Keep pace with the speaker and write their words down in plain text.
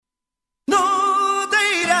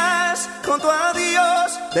con tu adiós,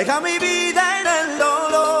 deja mi vida en el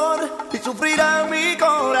dolor y sufrirá mi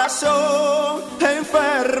corazón.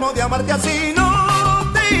 Enfermo de amarte así, no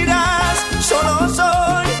te irás. Solo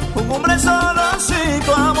soy un hombre solo sin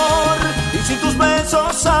tu amor, y sin tus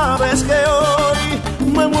besos sabes que hoy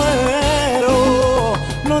me muero.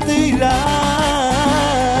 No te irás.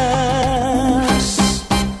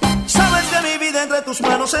 Sabes que mi vida entre tus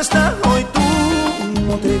manos está, hoy tú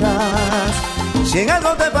no te irás. Si en algo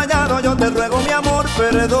te he fallado, yo te ruego, mi amor,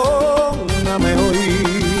 perdóname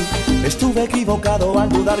hoy. Estuve equivocado al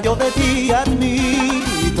dudar yo de ti,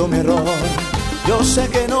 admito mi error. Yo sé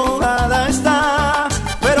que no nada estás,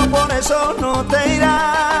 pero por eso no te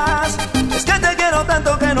irás. Es que te quiero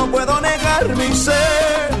tanto que no puedo negar mis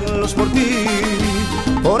celos por ti.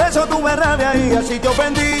 Por eso tuve rabia y así te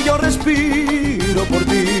ofendí, yo respiro por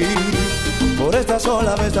ti. Por esta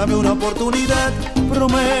sola vez dame una oportunidad,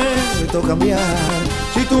 prometo cambiar.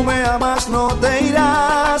 Si tú me amas no te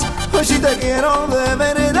irás, hoy sí te quiero de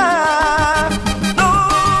verdad. No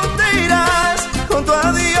te irás con tu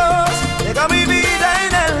adiós, deja mi vida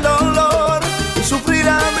en el dolor y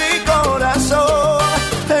sufrirá mi corazón.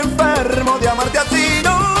 Enfermo de amarte a ti,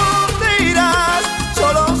 no te irás.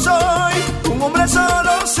 Solo soy un hombre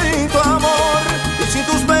solo sin tu amor, y sin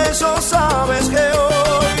tus besos sabes que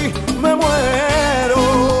hoy me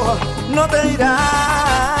muero. No te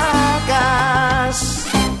irás.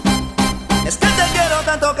 Es que te quiero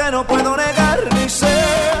tanto que no puedo negar mis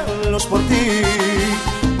celos por ti.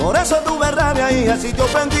 Por eso tuve rabia y así te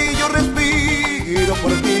ofendí, yo respiro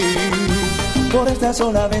por ti. Por esta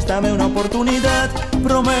sola vez dame una oportunidad,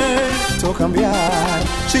 prometo cambiar.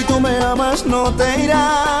 Si tú me amas no te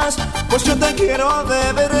irás, pues yo te quiero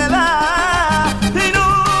de verdad. Y no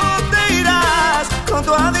te irás con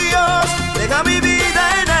tu adiós, deja mi vida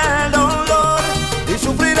en el dolor y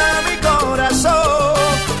sufrirá mi corazón.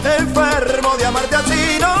 Enfermo de amarte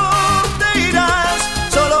así, no te irás.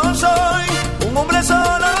 Solo soy un hombre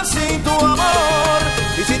solo sin tu amor,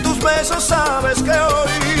 y sin tus besos sabes que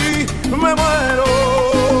hoy me muero.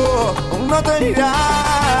 No te irás.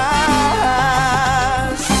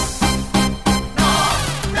 No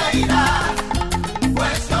te irás,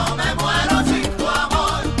 pues yo me muero sin tu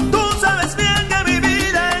amor. Tú sabes bien que mi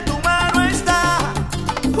vida en tu mano está,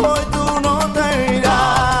 hoy tú no te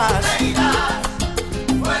irás. No te irás,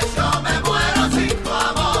 pues yo me muero sin tu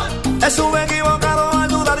amor. Estuve equivocado al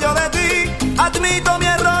dudar yo de ti, admito mi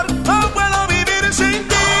error, no puedo vivir sin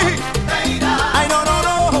ti. Te irás, Ay, no,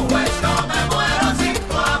 no, no. pues yo me muero sin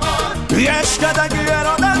tu amor. Y es que te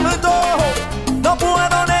quiero tanto, no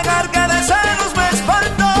puedo negar que de celos me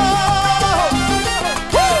espanto.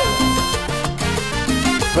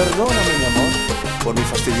 Perdóname, mi amor, por mis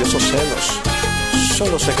fastidiosos celos.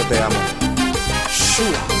 Solo sé que te amo.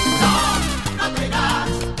 Shua. No te irás,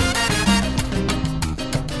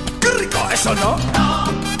 ¡Qué rico eso, ¿no? no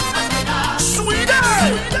te irás, ¡Sweetie!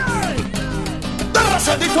 ¡Te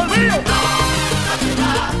resaltito el mío! no te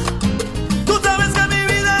irás, Tú sabes que mi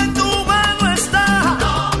vida en tu mano está.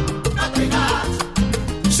 no te irás.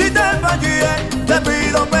 Si te fallé, te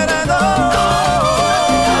pido perdón.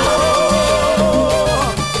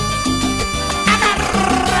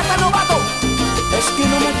 ¡Agárrate, novato! Es que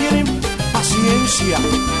no me tienen paciencia.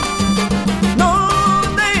 No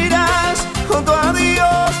te irás con tu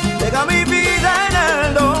adiós, deja mi vida en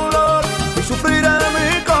el dolor y sufrirá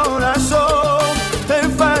mi corazón.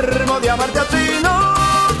 Enfermo de amarte a ti, no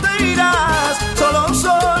te irás. Solo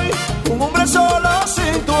soy un hombre solo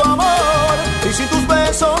sin tu amor, y sin tus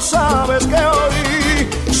besos sabes que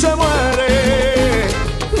hoy se muere.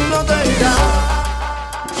 No te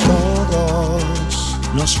irás. Todos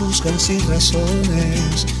nos juzgan sin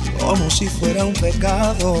razones, como si fuera un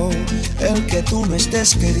pecado el que tú me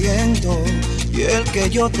estés queriendo y el que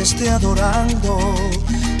yo te esté adorando.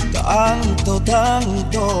 Tanto,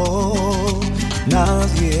 tanto,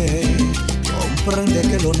 nadie comprende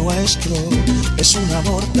que lo nuestro es un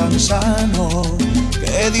amor tan sano,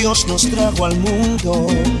 que Dios nos trajo al mundo,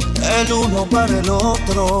 el uno para el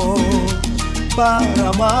otro, para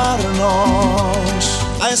amarnos.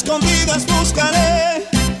 A escondidas buscaré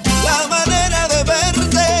la manera de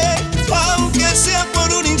verte, aunque sea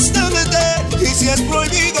por un instante, y si es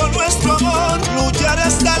prohibido nuestro amor, lucharé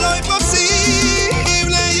hasta lo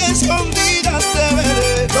imposible, y a escondidas te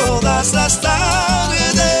veré todas las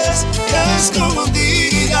tardes, y a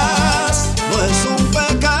escondidas. No es un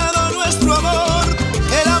pecado nuestro amor,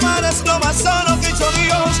 el amar es lo más sano que hizo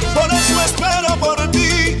Dios, por eso espero por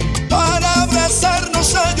ti, para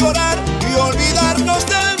abrazarnos a llorar y olvidarnos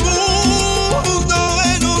del mundo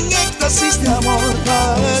en un éxtasis de amor.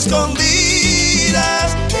 A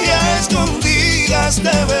escondidas, y a escondidas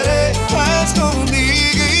te veré, a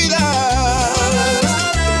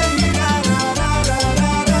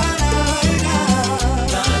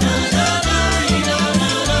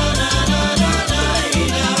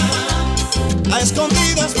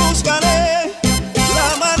escondidas buscaré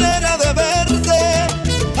la manera de verte,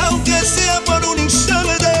 aunque sea por un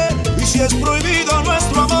instante. Y si es prohibido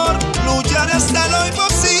nuestro amor, lucharé hasta lo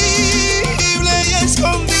imposible. Y a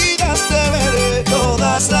escondidas te veré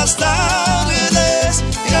todas las tardes,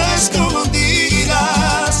 y a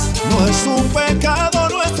escondidas. No es un pecado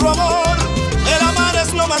nuestro amor, el amar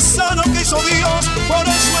es lo más sano que hizo Dios. Por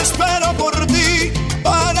eso espero por ti,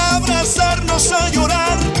 para abrazarnos a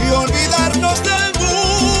llorar y olvidarnos del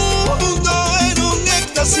mundo en un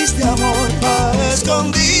éxtasis de amor. A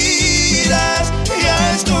escondidas, y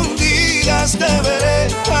a escondidas te veré,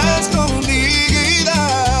 a escondidas.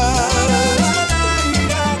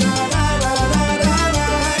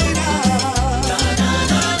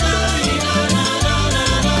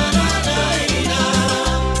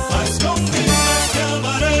 A escondidas te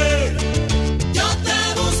amaré, yo te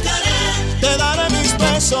buscaré, te daré mis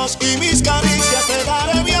besos y mis caricias, te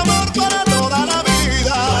daré mi amor para toda la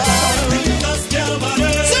vida. a escondidas te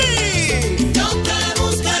amaré, Sí, yo te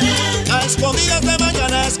buscaré, a escondidas de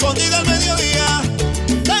mañana, a escondidas al mediodía,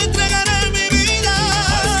 te entregaré mi vida.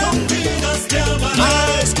 a escondidas te amaré,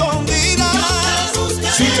 A escondidas, yo te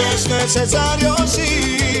buscaré, si es necesario, sí,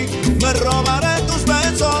 me robaré tus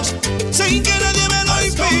besos sin que nadie me lo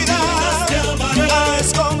impida. te amaré, A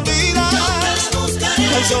escondidas, te buscaré,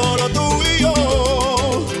 es solo tú y yo,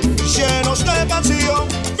 llenos de pasión,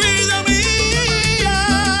 vida mía.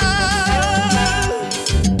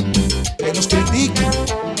 Que nos critiquen,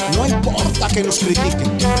 no importa que nos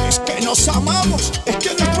critiquen, es que nos amamos, es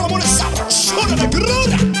que nuestro amor es sabrosura de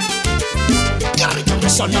grura. ¡Qué rico que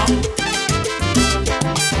sonó!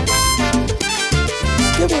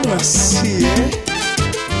 ¡Qué bueno así,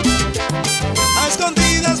 A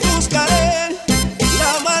escondidas buscaré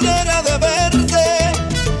la manera de verte,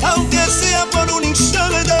 aunque sea por un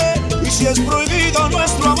instante. Y si es prohibido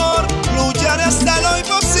nuestro amor, lucharé hasta lo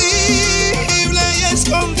imposible. Y a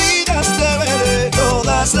escondidas te veré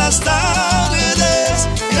todas las tardes,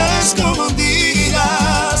 y a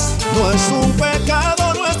escondidas. No es un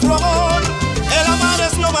pecado nuestro amor, el amar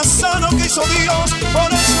es lo más sano que hizo Dios.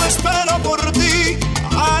 Por eso espero por ti,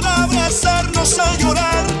 para abrazarnos a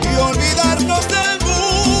llorar y olvidarnos del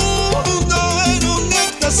mundo en un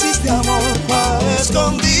éxtasis de amor. A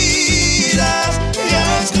escondidas, y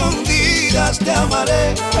a escondidas te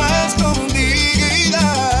amaré, a escondidas.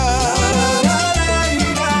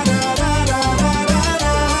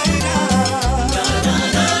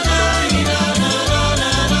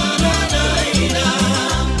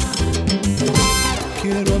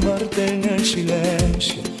 Quiero amarte en el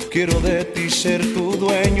silencio, quiero de ti ser tu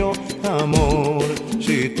dueño, amor.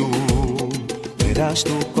 Si tú me das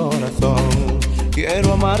tu corazón,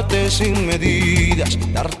 quiero amarte sin medidas,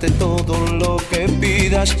 darte todo lo que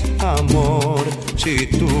pidas, amor. Si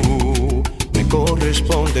tú me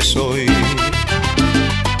correspondes hoy.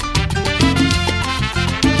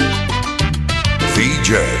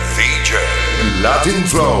 DJ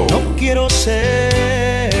LatinFlow. No quiero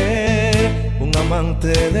ser un amante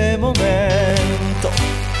de momento,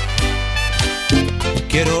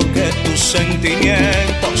 quiero que tus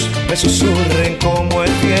sentimientos me susurren como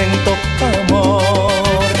el viento,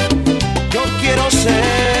 amor. Yo quiero ser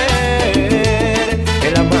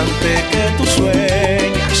el amante que tú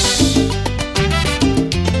sueñas,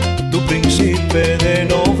 tu príncipe de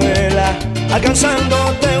novela,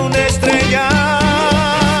 alcanzándote una estrella.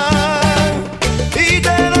 Y te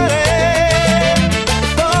daré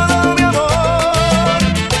todo mi amor,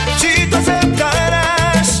 si tú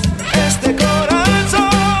aceptarás este corazón.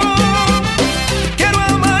 Quiero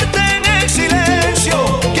amarte en el silencio,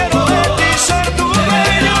 quiero de ti ser tu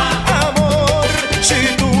dueño, amor. Si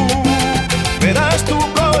tú me das tu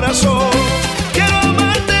corazón, quiero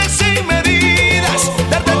amarte sin medidas,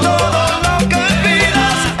 darte todo lo que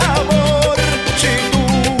pidas, amor. Si tú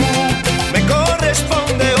me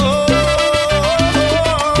corresponde hoy.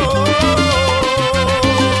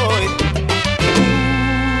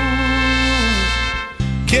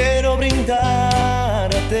 Quiero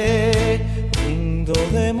brindarte un mundo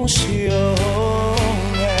de emociones,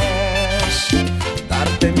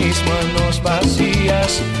 darte mis manos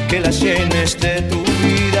vacías, que las llenes de tu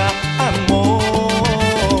vida,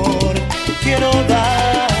 amor. Quiero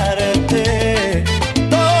darte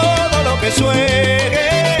todo lo que sueñas,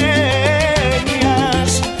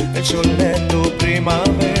 el sol de tu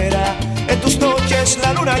primavera, en tus noches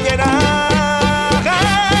la luna llena.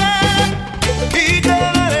 Y te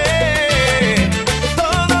daré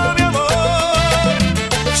todo mi amor,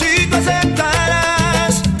 si tú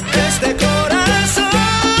aceptarás este corazón.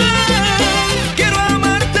 Quiero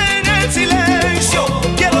amarte en el silencio,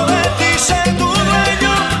 quiero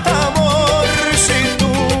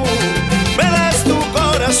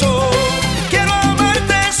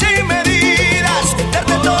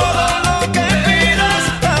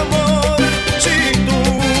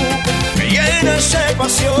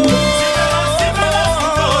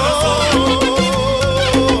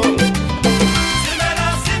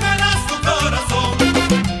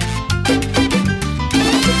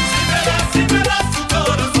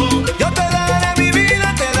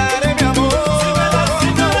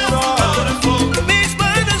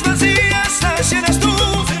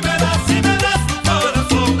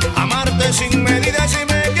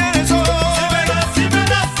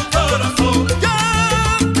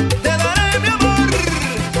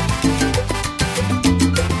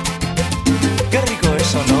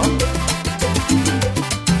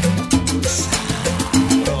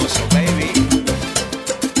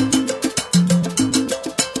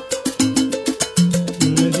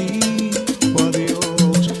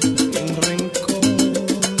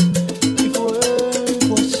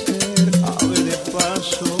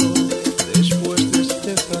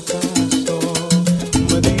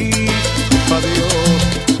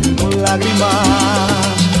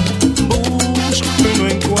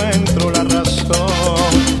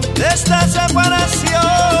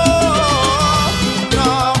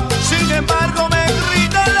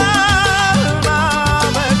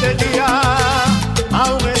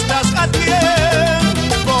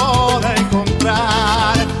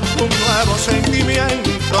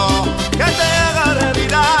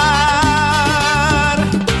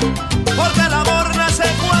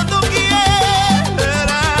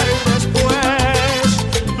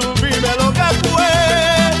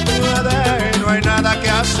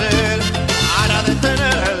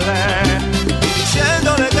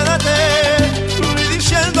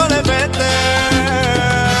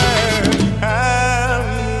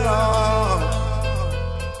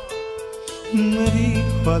me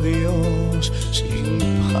dijo adiós sin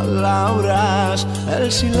palabras.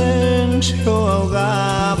 El silencio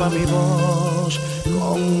ahogaba mi voz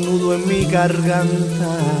con un nudo en mi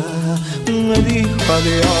garganta. Me dijo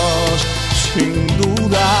adiós sin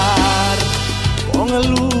dudar. Con el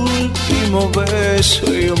último beso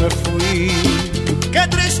yo me fui. ¡Qué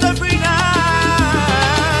triste final!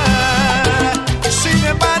 Sin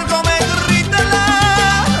embargo me grita el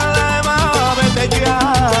alma, vete ya.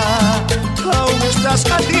 Aún estás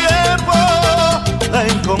a tiempo de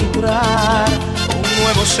encontrar un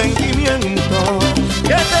nuevo sentimiento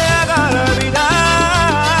que te haga olvidar.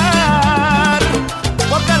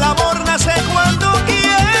 Porque el amor nace cuando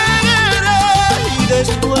quiere y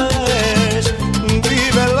después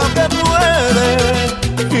vive lo que puede.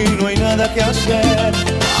 Y no hay nada que hacer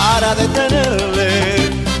para detenerle,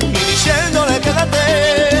 ni diciéndole quédate,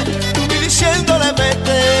 ni diciéndole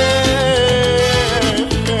vete.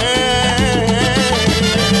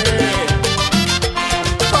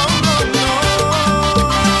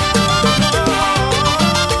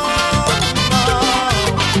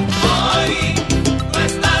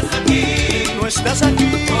 Estás aquí,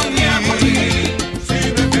 podría morir. Si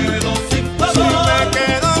me quedo sin tu amor, si me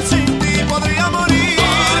quedo sin ti, podría morir.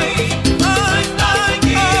 Ay, ay, ay,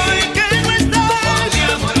 ay, que no estás.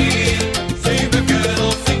 Podría morir. Si me quedo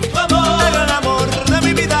sin tu amor, pero el amor de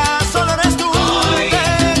mi vida solo eres tú. Ay, te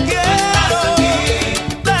quiero, aquí,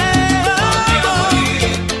 te amo,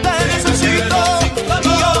 te necesito. Y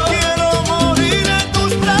yo quiero morir en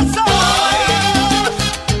tus brazos.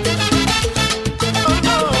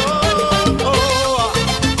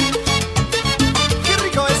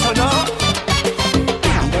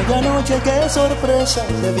 Qué sorpresa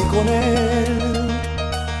te vi con él,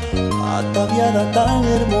 ataviada tan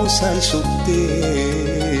hermosa y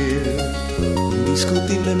sutil,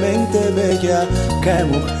 indiscutiblemente bella, qué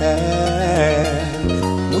mujer.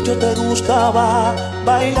 Mucho te gustaba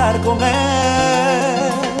bailar con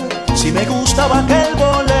él. Si me gustaba aquel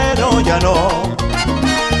bolero ya no,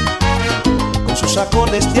 con sus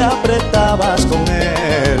acordes te apretabas con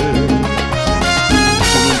él.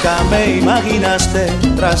 Nunca me imaginaste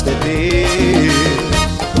tras de ti,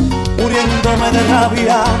 muriéndome de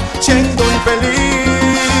rabia, siendo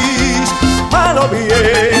infeliz. Malo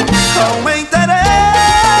bien, aún me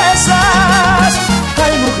interesas.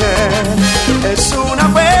 Ay, mujer, es una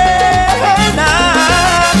pena.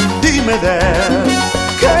 Dime de él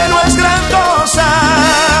que no es gran cosa.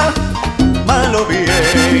 Malo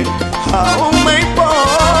bien, aún me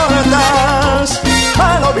importas.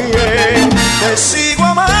 Malo bien, te sigo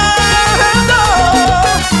amando.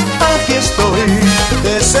 Aquí estoy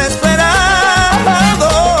desesperado.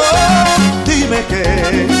 Dime que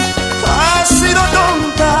has sido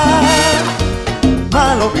tonta.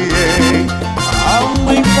 Malo bien, aún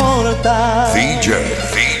me importa. DJ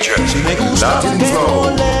Si me gusta aquel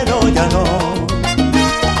bolero ya no,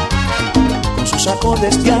 con sus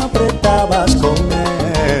acordes te apretabas con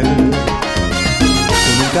él.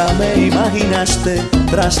 Nunca me imaginaste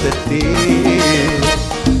tras de ti,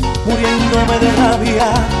 muriéndome de rabia,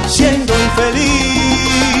 siendo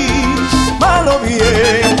infeliz. Malo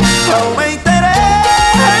bien, aún me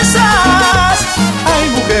interesas. Ay,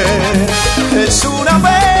 mujer, es una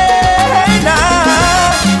pena.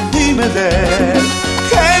 Dime de él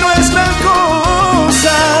que no es gran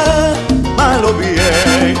cosa. Malo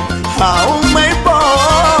bien, aún me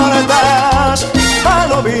importas.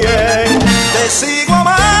 Malo bien, te sigo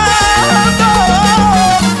amando.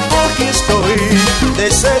 Aquí estoy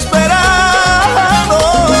desesperado.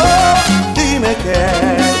 Dime que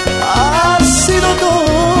has sido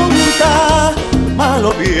tonta.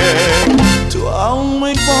 Malo bien, tú aún me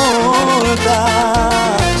importas.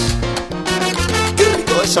 Qué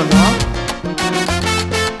rico eso, ¿no?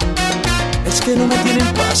 Es que no me tienen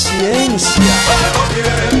paciencia. Malo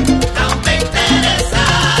bien, no me interesa.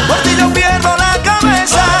 Por ti yo pierdo la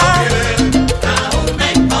cabeza. Aún me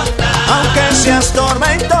importa. Aunque seas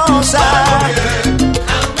tormentosa.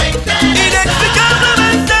 Aún me interesa.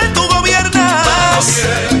 Inexplicablemente tú gobiernas.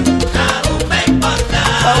 Aún me importa.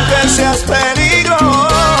 Aunque seas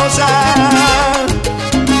peligrosa.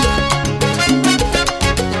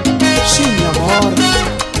 Sí, mi amor.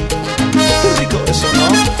 Qué rico eso, ¿no?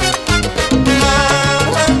 Na,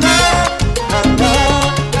 na, na, na, na,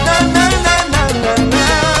 na, na, na, na, na.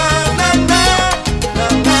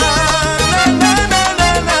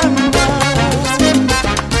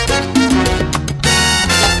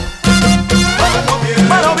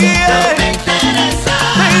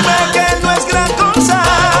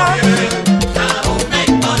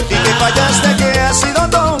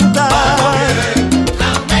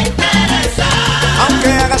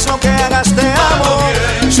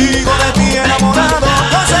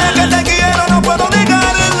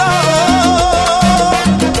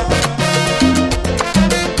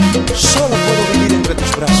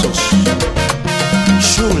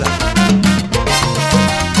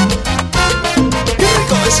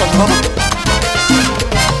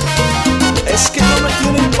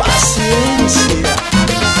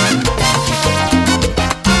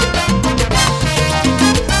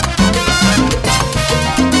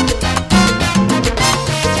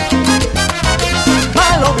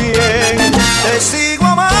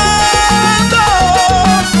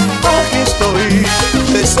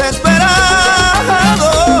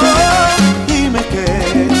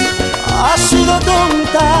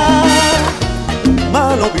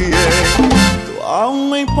 piénsalo bien, tú aún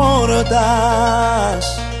me importas.